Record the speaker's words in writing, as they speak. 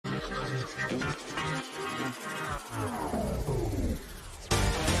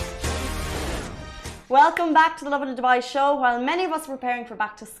Welcome back to the Lovin Dubai show. While many of us are preparing for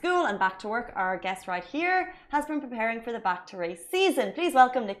back to school and back to work, our guest right here has been preparing for the back to race season. Please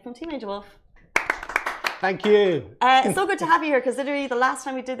welcome Nick from Team Angel Wolf. Thank you. It's so good to have you here, considering the last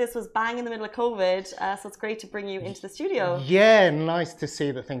time we did this was bang in the middle of COVID. So it's great to bring you into the studio. Yeah, nice to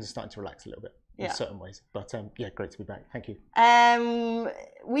see that things are starting to relax a little bit in certain ways. But yeah, great to be back. Thank you.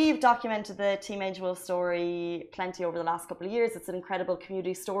 We've documented the Team Angel Wolf story plenty over the last couple of years. It's an incredible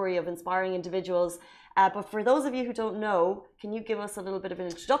community story of inspiring individuals. But for those of you who don't know, can you give us a little bit of an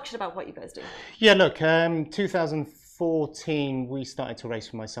introduction about what you guys do? Yeah, look, 2014, we started to race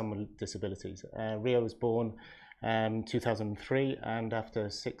for my son with disabilities. Rio was born 2003, and after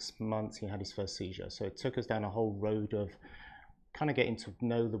 6 months, he had his first seizure. So it took us down a whole road of kind of getting to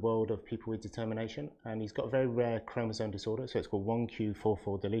know the world of people with determination. And he's got a very rare chromosome disorder. So it's called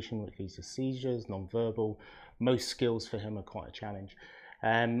 1q44 deletion, which leads to seizures, non-verbal. Most skills for him are quite a challenge.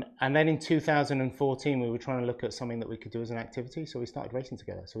 And then in 2014, we were trying to look at something that we could do as an activity. So we started racing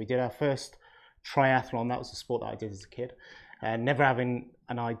together. So we did our first triathlon. That was the sport that I did as a kid. Never having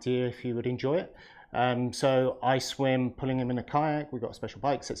an idea if he would enjoy it. So I swim, pulling him in a kayak. We've got a special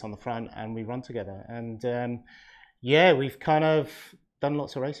bike, sits on the front, and we run together. And yeah, we've kind of done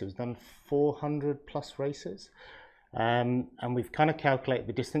lots of races. We've done 400 plus races. And we've kind of calculated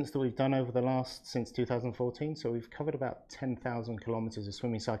the distance that we've done over the since 2014. So we've covered about 10,000 kilometers of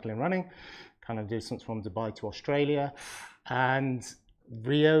swimming, cycling, running, kind of distance from Dubai to Australia. And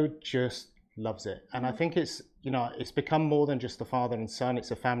Rio just loves it. And I think it's, it's become more than just a father and son.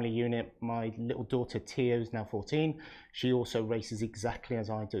 It's a family unit. My little daughter, Tia, who's now 14, she also races exactly as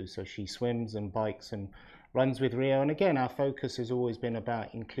I do. So she swims and bikes and runs with Rio. And again, our focus has always been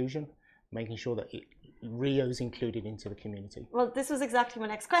about inclusion, making sure that Rio's included into the community. Well, this was exactly my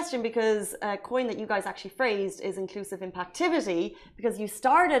next question, because a coin that you guys actually phrased is inclusive impactivity, because you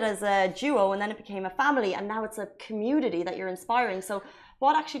started as a duo and then it became a family, and now it's a community that you're inspiring. So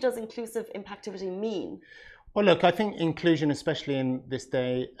what actually does inclusive impactivity mean? Well, look, I think inclusion, especially in this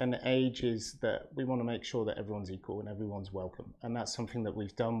day and age, is that we want to make sure that everyone's equal and everyone's welcome. And that's something that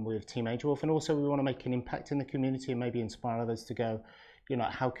we've done with Team Angel Wolf. And also we want to make an impact in the community and maybe inspire others to go,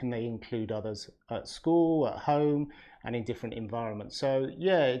 how can they include others at school, at home, and in different environments. So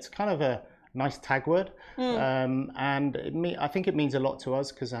yeah, it's kind of a nice tag word. And I think it means a lot to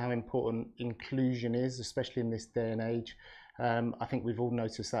us because of how important inclusion is, especially in this day and age. I think we've all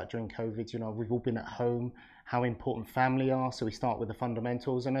noticed that during COVID, we've all been at home, how important family are. So we start with the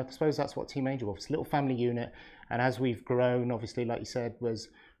fundamentals. And I suppose that's what Team Angel Wolf is, a little family unit. And as we've grown, obviously, like you said, was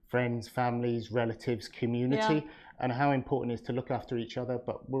friends, families, relatives, community, and how important it is to look after each other.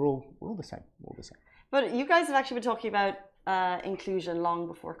 But we're all the same, But you guys have actually been talking about inclusion long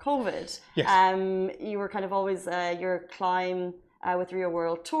before COVID. Yes. You were kind of always your climb with Rio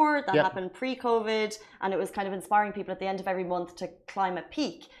World Tour that happened pre-COVID, and it was kind of inspiring people at the end of every month to climb a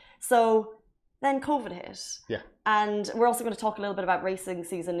peak. So then COVID hit. Yeah. And we're also going to talk a little bit about racing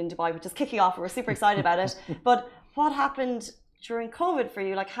season in Dubai, which is kicking off. We're super excited about it. But what happened during COVID for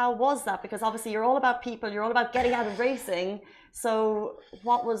you? Like, how was that? Because obviously you're all about people, you're all about getting out of racing. So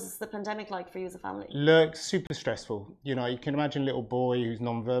what was the pandemic like for you as a family? Look, super stressful. You can imagine a little boy who's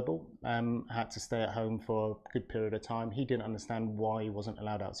non-verbal, had to stay at home for a good period of time. He didn't understand why he wasn't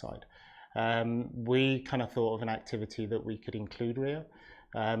allowed outside. We kind of thought of an activity that we could include Rio.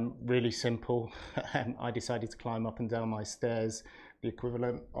 Really simple. I decided to climb up and down my stairs, the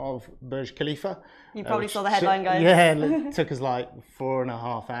equivalent of Burj Khalifa. You probably saw the headline, guys. Yeah, it took us like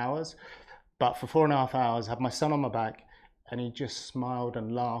 4.5 hours. But for 4.5 hours, I had my son on my back, and he just smiled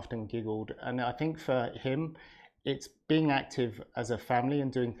and laughed and giggled. And I think for him, it's being active as a family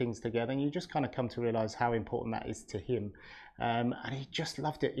and doing things together. And you just kind of come to realize how important that is to him. And he just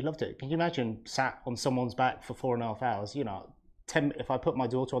loved it. He loved it. Can you imagine sat on someone's back for 4.5 hours? If I put my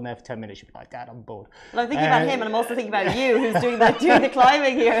daughter on there for 10 minutes, she'd be like, Dad, I'm bored. Well, I'm thinking about him, and I'm also thinking about you, who's doing the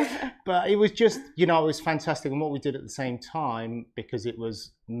climbing here. But it was just, it was fantastic. And what we did at the same time, because it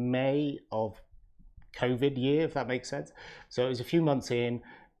was May of COVID year, if that makes sense. So it was a few months in,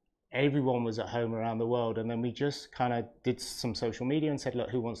 everyone was at home around the world, and then we just kind of did some social media and said, look,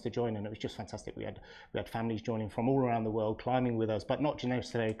 who wants to join? And it was just fantastic. We had families joining from all around the world, climbing with us, but not just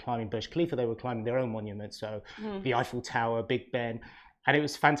necessarily climbing Burj Khalifa. They were climbing their own monuments, so the Eiffel Tower, Big Ben, and it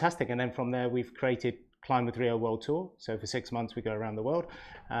was fantastic. And then from there, we've created Climb with Rio World Tour. So for 6 months, we go around the world,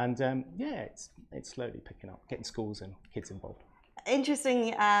 and yeah, it's slowly picking up, getting schools and kids involved.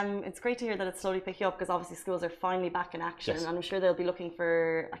 Interesting. It's great to hear that it's slowly picking up, because obviously schools are finally back in action, and I'm sure they'll be looking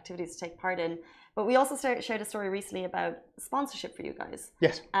for activities to take part in. But we also shared a story recently about sponsorship for you guys.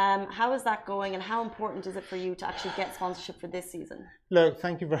 Yes. How is that going, and how important is it for you to actually get sponsorship for this season? Look,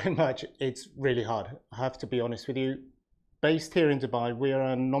 thank you very much. It's really hard. I have to be honest with you. Based here in Dubai, we are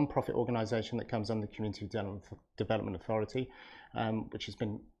a non-profit organisation that comes under the Community Development Authority, which has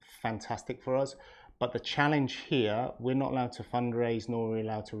been fantastic for us. But the challenge here, we're not allowed to fundraise, nor are we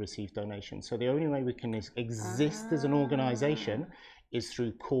allowed to receive donations. So the only way we can exist as an organisation is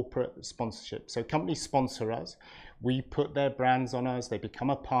through corporate sponsorship. So companies sponsor us, we put their brands on us, they become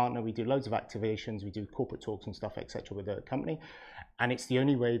a partner, we do loads of activations, we do corporate talks and stuff, etc. with the company. And it's the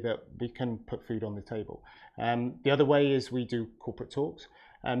only way that we can put food on the table. The other way is we do corporate talks.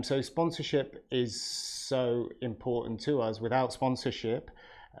 So sponsorship is so important to us. Without sponsorship,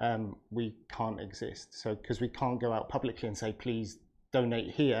 we can't exist. So because we can't go out publicly and say, please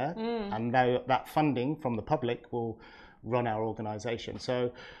donate here, and that funding from the public will run our organization.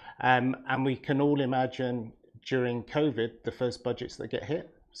 So and we can all imagine during COVID the first budgets that get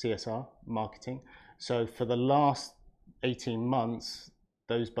hit, CSR, marketing. So for the last 18 months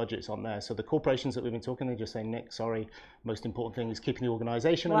those budgets aren't there. So the corporations that we've been talking, they just say, Nick, sorry, most important thing is keeping the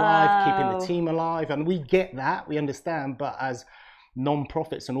organization alive, keeping the team alive. And we get that, we understand, but as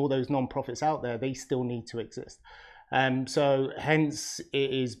non-profits and all those non-profits out there, they still need to exist. So hence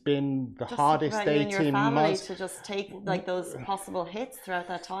it has been the hardest 18 months to just take like those possible hits throughout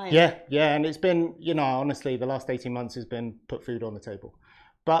that time. Yeah, and it's been, you know, honestly, the last 18 months has been put food on the table.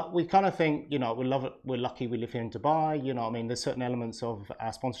 But we kind of think, you know, we're lucky we live here in Dubai, you know what I mean? There's certain elements of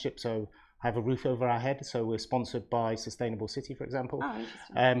our sponsorship. So I have a roof over our head. So we're sponsored by Sustainable City, for example. Oh,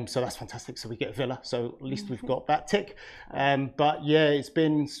 interesting. So that's fantastic. So we get a villa. So at least we've got that tick. But yeah, it's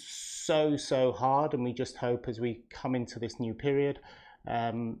been so hard. And we just hope as we come into this new period,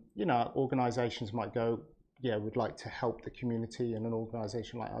 you know, organizations might go, yeah, we'd like to help the community, and an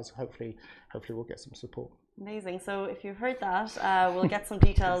organization like us, hopefully we'll get some support. Amazing. So if you've heard that, we'll get some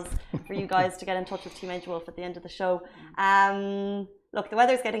details for you guys to get in touch with Team Angel Wolf at the end of the show. Look, the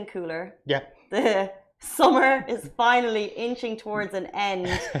weather's getting cooler. Yeah. The summer is finally inching towards an end.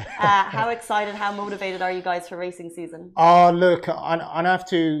 How excited, how motivated are you guys for racing season? Oh, look, I have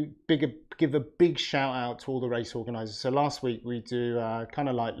to give a big shout out to all the race organisers. So last week we do kind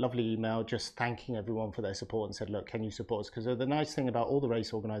of like lovely email just thanking everyone for their support and said, look, can you support us? Because the nice thing about all the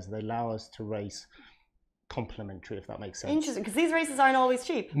race organisers, they allow us to race complimentary, if that makes sense. Interesting, because these races aren't always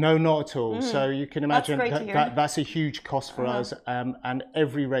cheap. No, not at all. So you can imagine that's a huge cost for us. And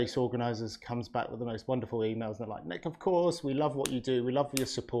every race organizer comes back with the most wonderful emails. They're like, Nick, of course, we love what you do. We love your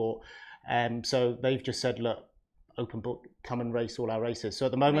support. So they've just said, look, open book, come and race all our races. So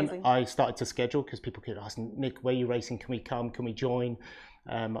at the moment, I started to schedule because people keep asking, Nick, where are you racing? Can we come? Can we join?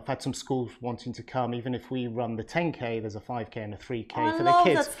 I've had some schools wanting to come. Even if we run the 10K, there's a 5K and a 3K for the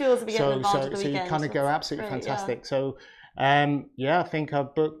kids. That schools will be getting involved at the weekend. You kind of go absolutely fantastic. Yeah. So yeah, I think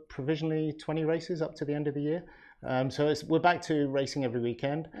I've booked provisionally 20 races up to the end of the year. So we're back to racing every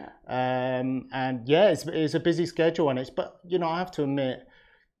weekend. And yeah, it's a busy schedule, and but you know, I have to admit,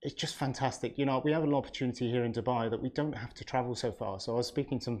 it's just fantastic. You know, we have an opportunity here in Dubai that we don't have to travel so far. So I was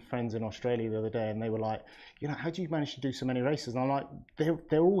speaking to some friends in Australia the other day, and they were like, you know, how do you manage to do so many races? And I'm like,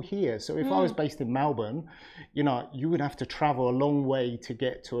 they're all here. So if I was based in Melbourne, you know, you would have to travel a long way to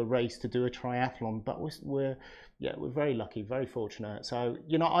get to a race to do a triathlon. But we're very lucky, very fortunate. So,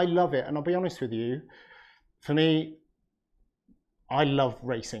 you know, I love it. And I'll be honest with you, for me, I love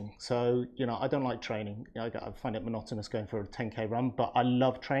racing. So, you know, I don't like training. I find it monotonous going for a 10K run, but I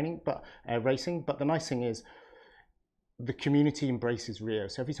love training, but racing. But the nice thing is the community embraces Rio.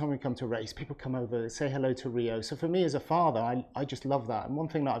 So every time we come to a race, people come over, say hello to Rio. So for me as a father, I just love that. And one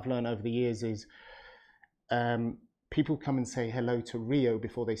thing that I've learned over the years is people come and say hello to Rio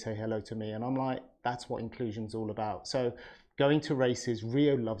before they say hello to me. And I'm like, that's what inclusion's all about. So going to races,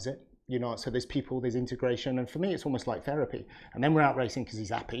 Rio loves it. You know, so there's people, there's integration, and for me, it's almost like therapy. And then we're out racing because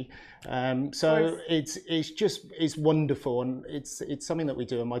he's happy. So it's wonderful, and it's something that we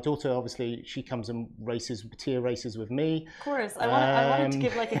do. And my daughter, obviously, she comes and races, Tia races with me. Of course, I wanted to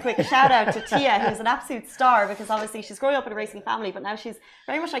give like a quick shout out to Tia, who's an absolute star, because obviously she's growing up in a racing family, but now she's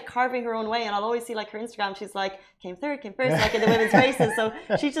very much like carving her own way. And I'll always see like her Instagram, she's like came third, came first, like in the women's races. So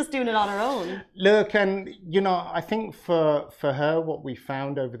she's just doing it on her own. Look, and you know, I think for her, what we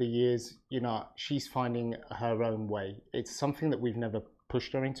found over the years, you know, she's finding her own way. It's something that we've never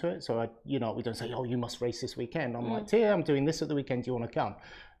pushed her into it. So, you know, we don't say, oh, you must race this weekend. I'm like, Tia, I'm doing this at the weekend. Do you want to come?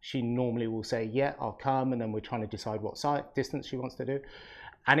 She normally will say, yeah, I'll come. And then we're trying to decide what distance she wants to do.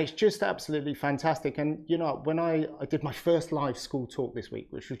 And it's just absolutely fantastic. And, you know, when I did my first live school talk this week,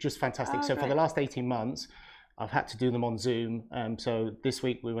 which was just fantastic. So for the last 18 months, I've had to do them on Zoom. So this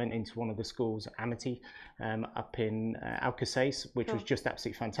week we went into one of the schools, Amity, up in Alcaceres, which was just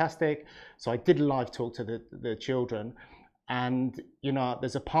absolutely fantastic. So I did a live talk to the children. And, you know,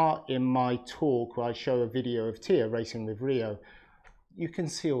 there's a part in my talk where I show a video of Tia racing with Rio. You can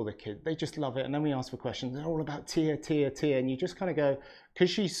see all the kids, they just love it. And then we ask for questions. They're all about Tia. And you just kind of go, because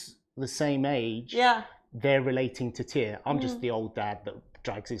she's the same age, they're relating to Tia. I'm just the old dad that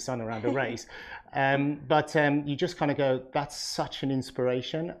drags his son around a race. But you just kind of go, that's such an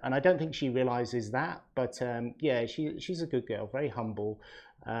inspiration. And I don't think she realizes that. But yeah, she's a good girl, very humble.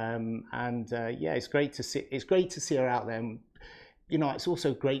 Yeah, it's great to see her out there. You know, it's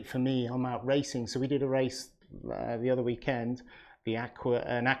also great for me. I'm out racing. So we did a race the other weekend, an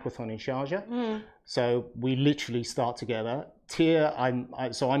aquathon in Sharjah. So we literally start together. Tia,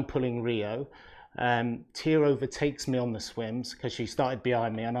 I'm pulling Rio. Tia overtakes me on the swims because she started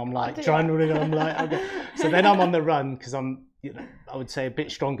behind me, and I'm like trying to run. I'm like, okay. So then I'm on the run because I'm, you know, I would say a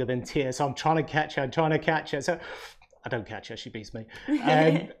bit stronger than Tia. So I'm trying to catch her. So I don't catch her; she beats me.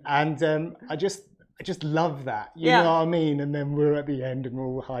 I just love that. You know what I mean? And then we're at the end, and we're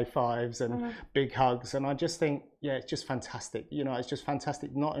all high fives and big hugs. And I just think, yeah, it's just fantastic. You know, it's just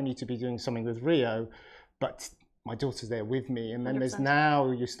fantastic not only to be doing something with Rio, but my daughter's there with me. And then 100%. There's now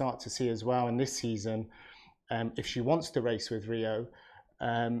you start to see as well in this season, if she wants to race with Rio,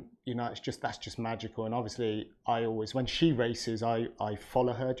 you know, that's just magical. And obviously I always, when she races, I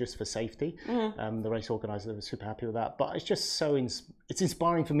follow her just for safety. The race organizer was super happy with that. But it's just so, it's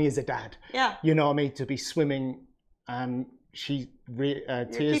inspiring for me as a dad. Yeah. You know what I mean? To be swimming and Tia's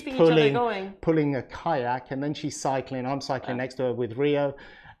pulling a kayak, and then she's cycling. I'm cycling next to her with Rio.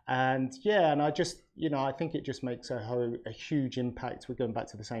 And yeah, and I just, you know, I think it just makes a huge impact. We're going back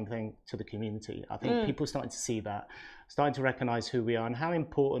to the same thing, to the community. I think people are starting to see that, starting to recognize who we are and how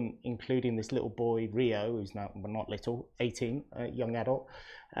important including this little boy, Rio, who's now not little, 18, young adult,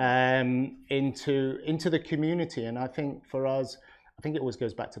 into the community. And I think for us, I think it always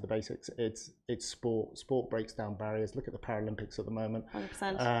goes back to the basics. It's sport. Sport breaks down barriers. Look at the Paralympics at the moment.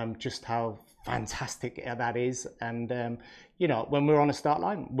 100%. Just how fantastic that is. And, you know, when we're on a start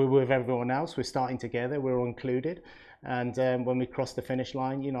line, we're with everyone else. We're starting together. We're all included. And when we cross the finish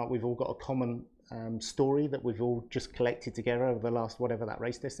line, you know, we've all got a common story that we've all just collected together over the last, whatever that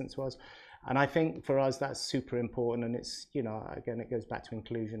race distance was. And I think for us, that's super important. And it's, you know, again, it goes back to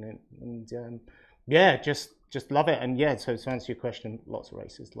inclusion. And yeah, just love it. And yeah, so to answer your question, lots of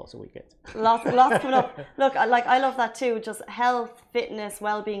races, lots of weekends. Lots coming up. Look, I love that too. Just health, fitness,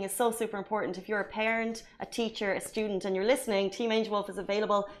 well-being is so super important. If you're a parent, a teacher, a student, and you're listening, Team Angel Wolf is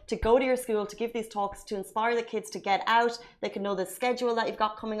available to go to your school, to give these talks, to inspire the kids to get out. They can know the schedule that you've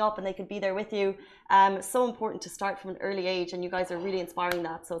got coming up, and they could be there with you. So important to start from an early age, and you guys are really inspiring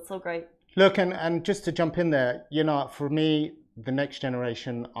that. So it's so great. Look, and just to jump in there, you know, for me, the next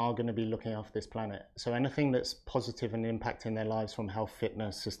generation are going to be looking after this planet. So anything that's positive and impacting their lives, from health,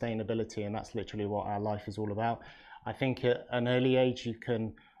 fitness, sustainability, and that's literally what our life is all about. I think at an early age you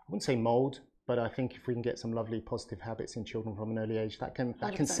can, I wouldn't say mold, but I think if we can get some lovely positive habits in children from an early age, that can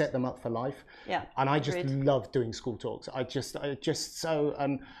set them up for life. Yeah. And I just love doing school talks. I just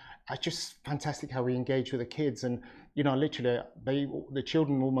fantastic how we engage with the kids. And you know, literally, the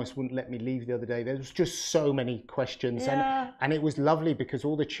children almost wouldn't let me leave the other day. There was just so many questions, and it was lovely because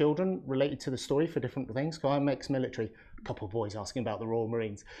all the children related to the story for different things. So I'm ex-military. A couple of boys asking about the Royal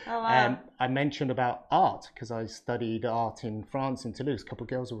Marines. Oh, wow. I mentioned about art because I studied art in France, in Toulouse. A couple of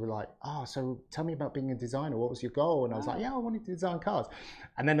girls were like, "Oh, so tell me about being a designer. What was your goal?" And I was like, "Yeah, I wanted to design cars."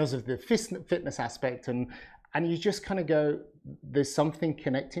 And then there was the fitness aspect, and you just kind of go, there's something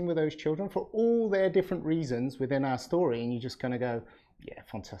connecting with those children for all their different reasons within our story. And you just kind of go, yeah,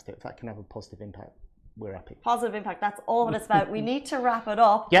 fantastic. If that can have a positive impact, we're happy. Positive impact. That's all what it's about. We need to wrap it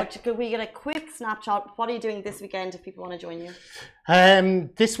up. Yep. But could we get a quick snapshot? What are you doing this weekend if people want to join you?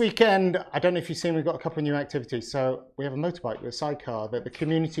 This weekend, I don't know if you've seen, we've got a couple of new activities. So we have a motorbike with a sidecar that the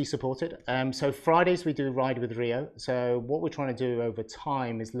community supported. So Fridays we do Ride with Rio. So what we're trying to do over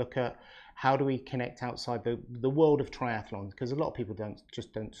time is look at how do we connect outside the world of triathlon? Because a lot of people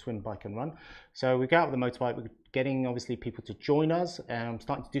don't swim, bike and run. So we go out with the motorbike, we're getting obviously people to join us.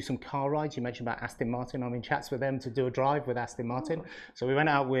 Starting to do some car rides. You mentioned about Aston Martin. I'm in chats with them to do a drive with Aston Martin. So we went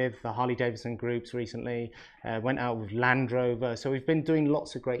out with the Harley Davidson groups recently, went out with Land Rover. So we've been doing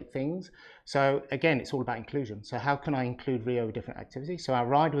lots of great things. So again, it's all about inclusion. So how can I include Rio with different activities? So our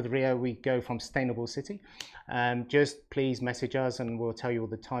Ride with Rio, we go from Sustainable City. Just please message us and we'll tell you all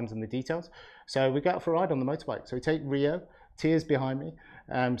the times and the details. So we go out for a ride on the motorbike. So we take Rio, Tia's behind me.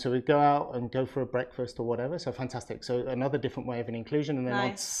 So we go out and go for a breakfast or whatever. So fantastic. So another different way of an inclusion. And then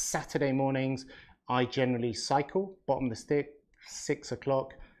on Saturday mornings, I generally cycle, bottom of the stick, 6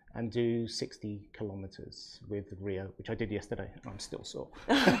 o'clock, and do 60 kilometers with Rio, which I did yesterday. I'm still sore.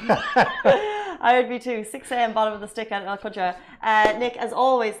 I would be too. 6 a.m. bottom of the stick at Al Qudra. Nick, as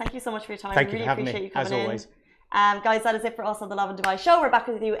always, thank you so much for your time. Thank you really for having appreciate me, you coming as always. in. Guys, that is it for us on the Lovin Dubai show. We're back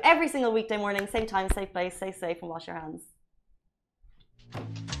with you every single weekday morning, same time, safe place. Stay safe and wash your hands.